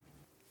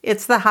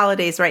It's the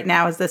holidays right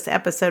now as this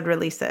episode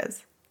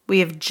releases. We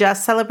have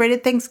just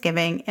celebrated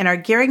Thanksgiving and are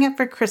gearing up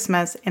for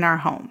Christmas in our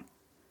home.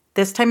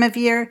 This time of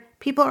year,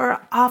 people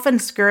are often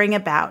scurrying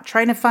about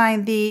trying to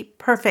find the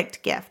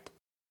perfect gift.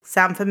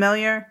 Sound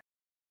familiar?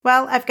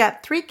 Well, I've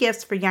got 3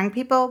 gifts for young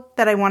people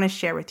that I want to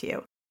share with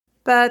you,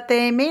 but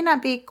they may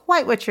not be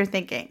quite what you're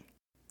thinking.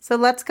 So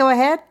let's go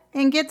ahead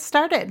and get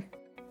started.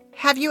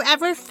 Have you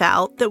ever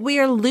felt that we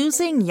are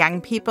losing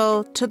young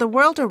people to the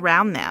world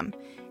around them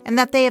and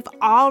that they have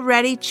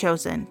already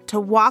chosen to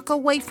walk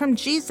away from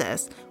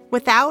Jesus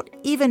without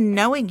even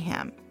knowing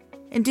him?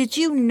 And did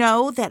you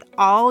know that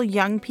all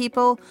young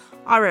people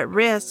are at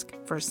risk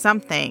for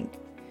something?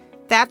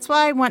 That's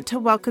why I want to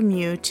welcome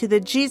you to the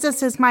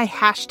Jesus is My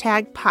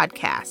Hashtag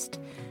podcast,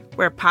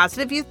 where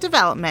positive youth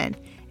development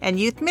and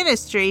youth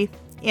ministry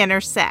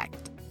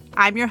intersect.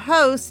 I'm your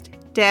host,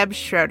 Deb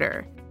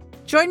Schroeder.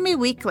 Join me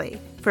weekly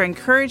for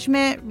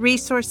encouragement,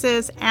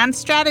 resources, and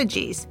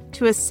strategies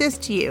to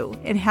assist you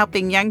in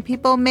helping young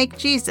people make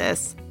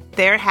Jesus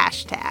their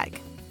hashtag.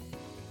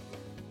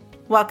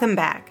 Welcome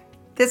back.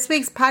 This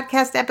week's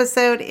podcast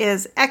episode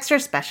is extra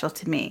special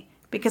to me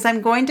because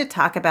I'm going to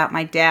talk about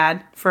my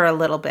dad for a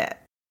little bit.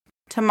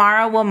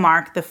 Tomorrow will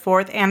mark the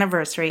 4th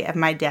anniversary of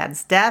my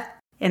dad's death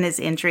and his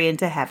entry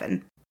into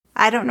heaven.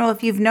 I don't know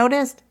if you've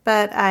noticed,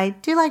 but I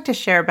do like to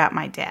share about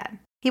my dad.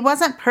 He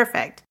wasn't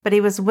perfect, but he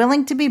was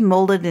willing to be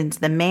molded into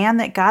the man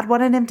that God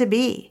wanted him to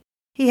be.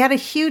 He had a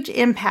huge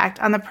impact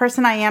on the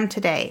person I am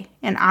today,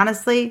 and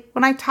honestly,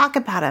 when I talk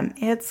about him,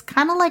 it's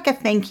kind of like a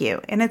thank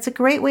you, and it's a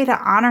great way to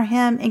honor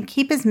him and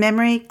keep his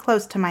memory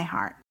close to my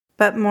heart.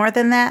 But more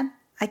than that,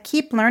 I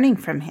keep learning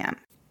from him.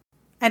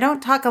 I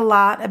don't talk a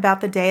lot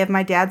about the day of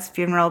my dad's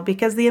funeral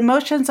because the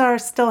emotions are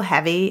still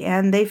heavy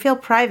and they feel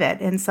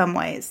private in some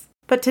ways.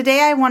 But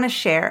today I want to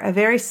share a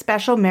very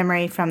special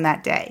memory from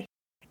that day.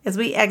 As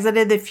we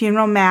exited the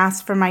funeral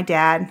mass for my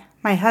dad,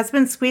 my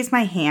husband squeezed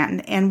my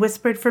hand and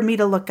whispered for me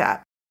to look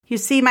up. You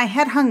see, my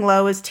head hung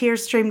low as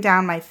tears streamed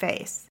down my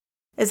face.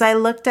 As I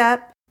looked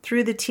up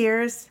through the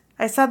tears,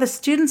 I saw the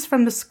students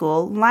from the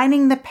school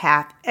lining the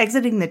path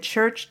exiting the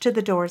church to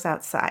the doors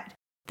outside.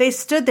 They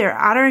stood there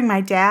honoring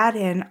my dad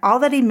and all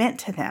that he meant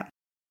to them.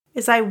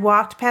 As I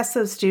walked past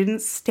those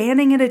students,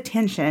 standing at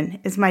attention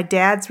as my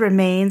dad's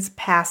remains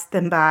passed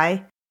them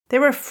by,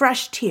 there were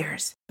fresh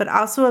tears, but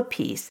also a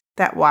peace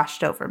that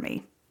washed over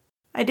me.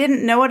 I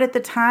didn't know it at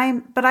the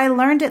time, but I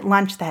learned at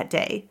lunch that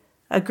day.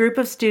 A group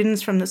of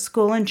students from the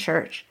school and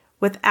church,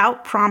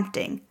 without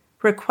prompting,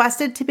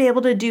 requested to be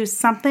able to do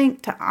something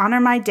to honor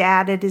my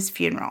dad at his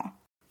funeral.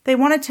 They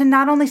wanted to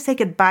not only say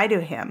goodbye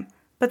to him,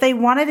 but they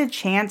wanted a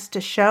chance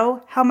to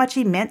show how much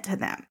he meant to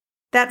them.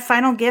 That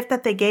final gift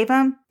that they gave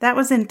him, that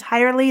was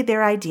entirely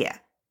their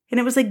idea, and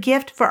it was a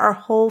gift for our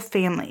whole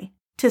family.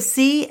 To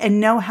see and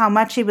know how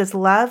much he was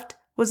loved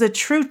was a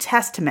true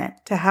testament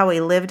to how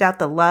he lived out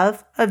the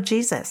love of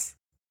Jesus.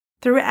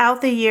 Throughout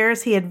the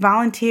years, he had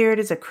volunteered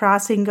as a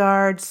crossing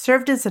guard,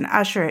 served as an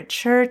usher at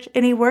church,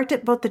 and he worked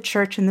at both the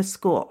church and the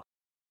school.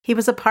 He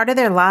was a part of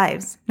their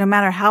lives, no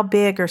matter how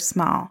big or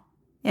small.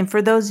 And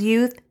for those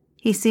youth,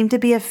 he seemed to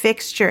be a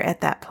fixture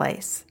at that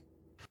place.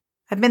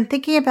 I've been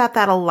thinking about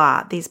that a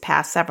lot these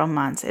past several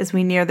months as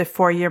we near the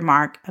 4-year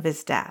mark of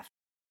his death.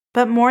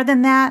 But more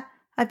than that,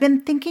 I've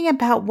been thinking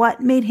about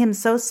what made him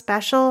so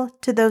special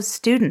to those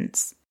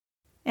students.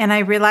 And I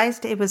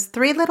realized it was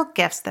 3 little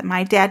gifts that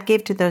my dad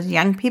gave to those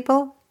young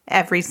people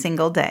every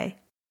single day.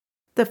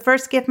 The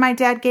first gift my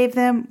dad gave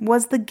them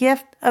was the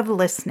gift of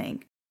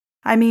listening.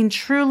 I mean,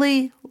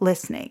 truly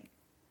listening.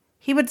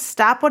 He would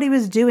stop what he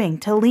was doing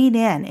to lean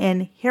in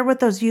and hear what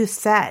those youth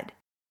said.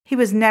 He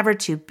was never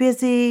too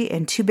busy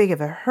and too big of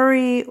a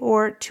hurry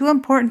or too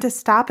important to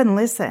stop and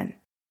listen.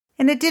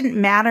 And it didn't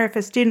matter if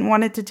a student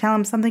wanted to tell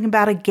him something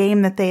about a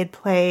game that they had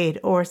played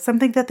or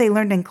something that they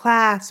learned in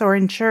class or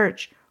in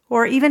church,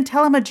 or even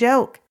tell him a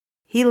joke.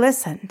 He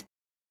listened.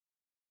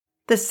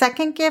 The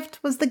second gift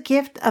was the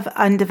gift of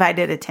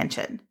undivided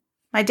attention.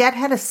 My dad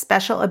had a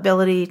special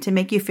ability to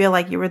make you feel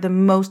like you were the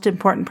most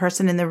important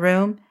person in the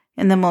room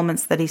in the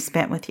moments that he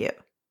spent with you.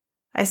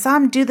 I saw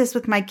him do this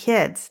with my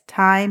kids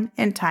time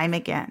and time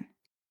again.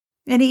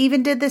 And he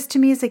even did this to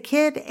me as a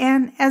kid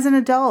and as an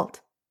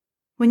adult.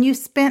 When you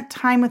spent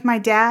time with my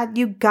dad,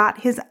 you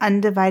got his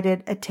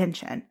undivided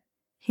attention.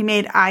 He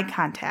made eye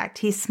contact.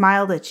 He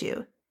smiled at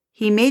you.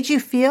 He made you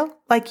feel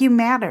like you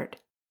mattered.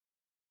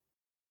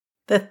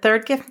 The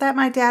third gift that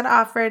my dad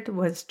offered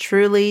was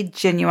truly,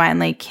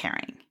 genuinely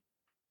caring.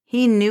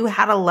 He knew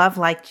how to love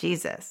like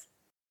Jesus.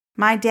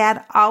 My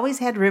dad always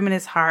had room in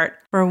his heart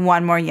for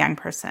one more young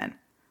person,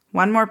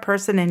 one more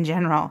person in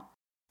general.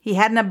 He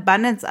had an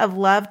abundance of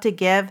love to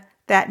give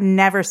that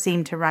never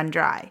seemed to run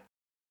dry.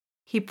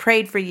 He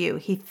prayed for you,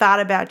 he thought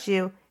about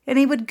you, and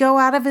he would go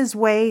out of his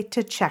way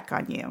to check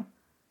on you.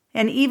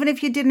 And even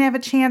if you didn't have a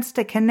chance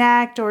to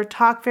connect or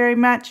talk very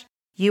much,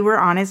 you were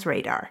on his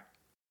radar.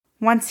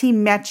 Once he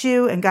met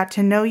you and got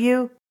to know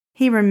you,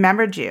 he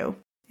remembered you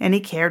and he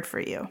cared for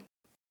you.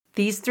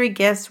 These 3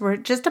 gifts were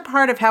just a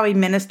part of how he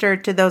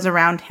ministered to those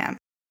around him.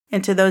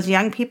 And to those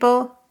young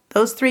people,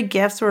 Those 3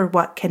 gifts were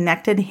what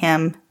connected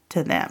him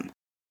to them.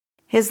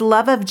 His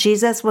love of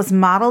Jesus was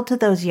modeled to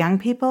those young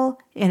people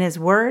in his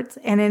words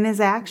and in his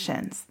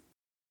actions.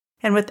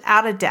 And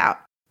without a doubt,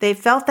 they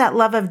felt that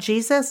love of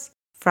Jesus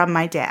from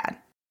my dad.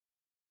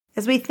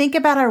 As we think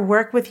about our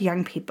work with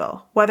young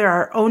people, whether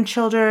our own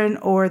children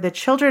or the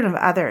children of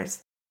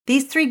others,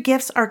 these 3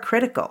 gifts are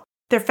critical.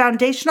 They're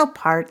foundational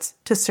parts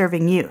to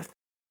serving youth.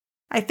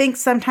 I think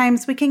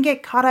sometimes we can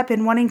get caught up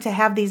in wanting to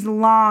have these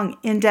long,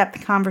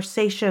 in-depth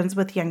conversations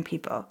with young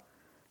people.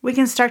 We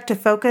can start to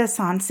focus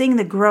on seeing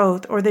the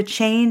growth or the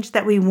change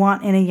that we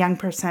want in a young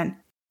person,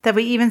 that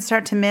we even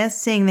start to miss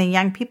seeing the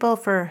young people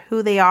for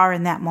who they are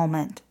in that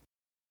moment.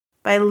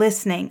 By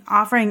listening,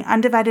 offering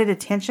undivided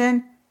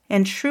attention,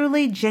 and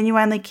truly,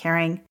 genuinely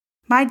caring,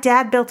 my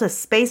dad built a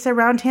space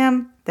around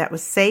him that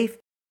was safe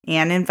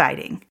and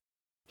inviting.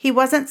 He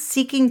wasn't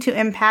seeking to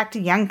impact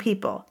young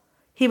people.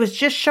 He was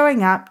just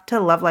showing up to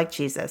love like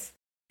Jesus,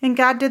 and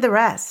God did the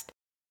rest.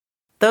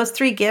 Those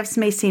 3 gifts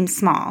may seem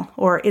small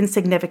or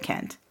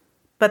insignificant,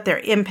 but their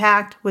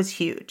impact was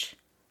huge.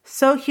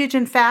 So huge,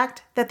 in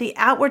fact, that the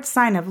outward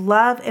sign of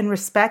love and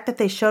respect that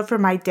they showed for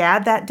my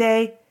dad that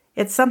day,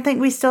 it's something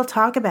we still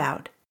talk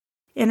about.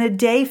 In a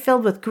day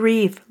filled with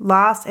grief,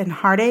 loss, and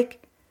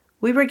heartache,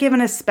 we were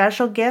given a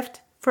special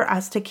gift for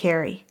us to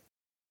carry.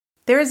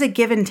 There is a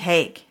give and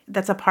take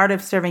that's a part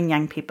of serving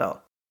young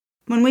people.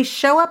 When we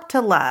show up to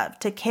love,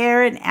 to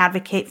care, and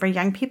advocate for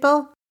young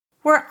people,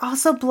 we're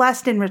also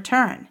blessed in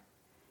return.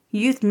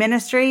 Youth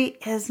ministry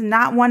is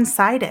not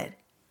one-sided.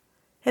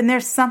 And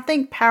there's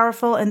something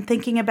powerful in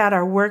thinking about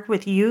our work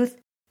with youth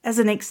as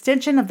an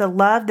extension of the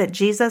love that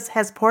Jesus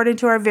has poured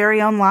into our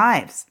very own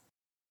lives.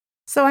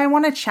 So I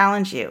want to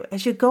challenge you,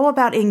 as you go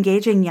about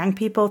engaging young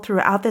people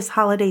throughout this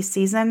holiday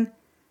season,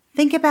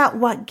 think about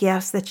what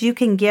gifts that you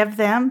can give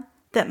them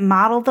that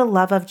model the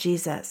love of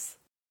Jesus.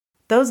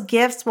 Those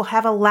gifts will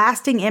have a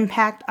lasting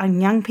impact on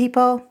young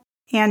people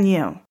and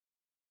you.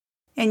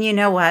 And you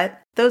know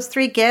what? Those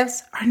 3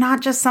 gifts are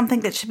not just something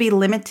that should be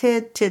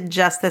limited to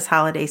just this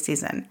holiday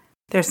season.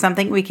 They're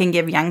something we can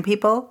give young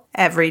people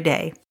every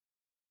day.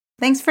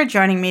 Thanks for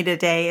joining me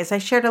today as I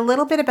shared a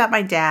little bit about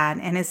my dad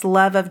and his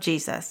love of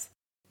Jesus.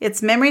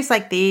 It's memories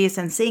like these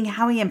and seeing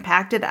how he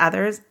impacted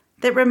others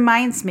that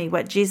reminds me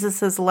what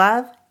Jesus'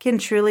 love can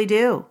truly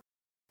do.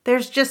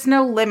 There's just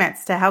no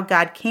limits to how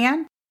God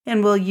can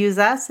and will use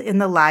us in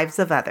the lives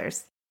of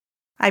others.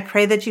 I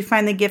pray that you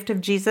find the gift of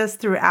Jesus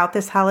throughout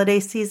this holiday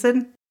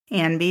season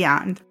and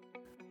beyond.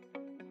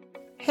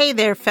 Hey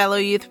there, fellow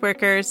youth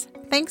workers.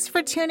 Thanks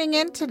for tuning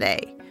in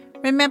today.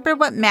 Remember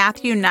what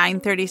Matthew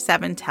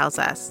 9:37 tells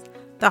us.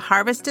 The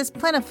harvest is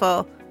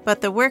plentiful,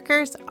 but the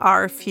workers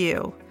are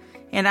few.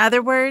 In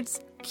other words,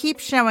 keep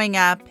showing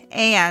up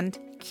and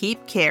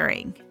keep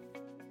caring.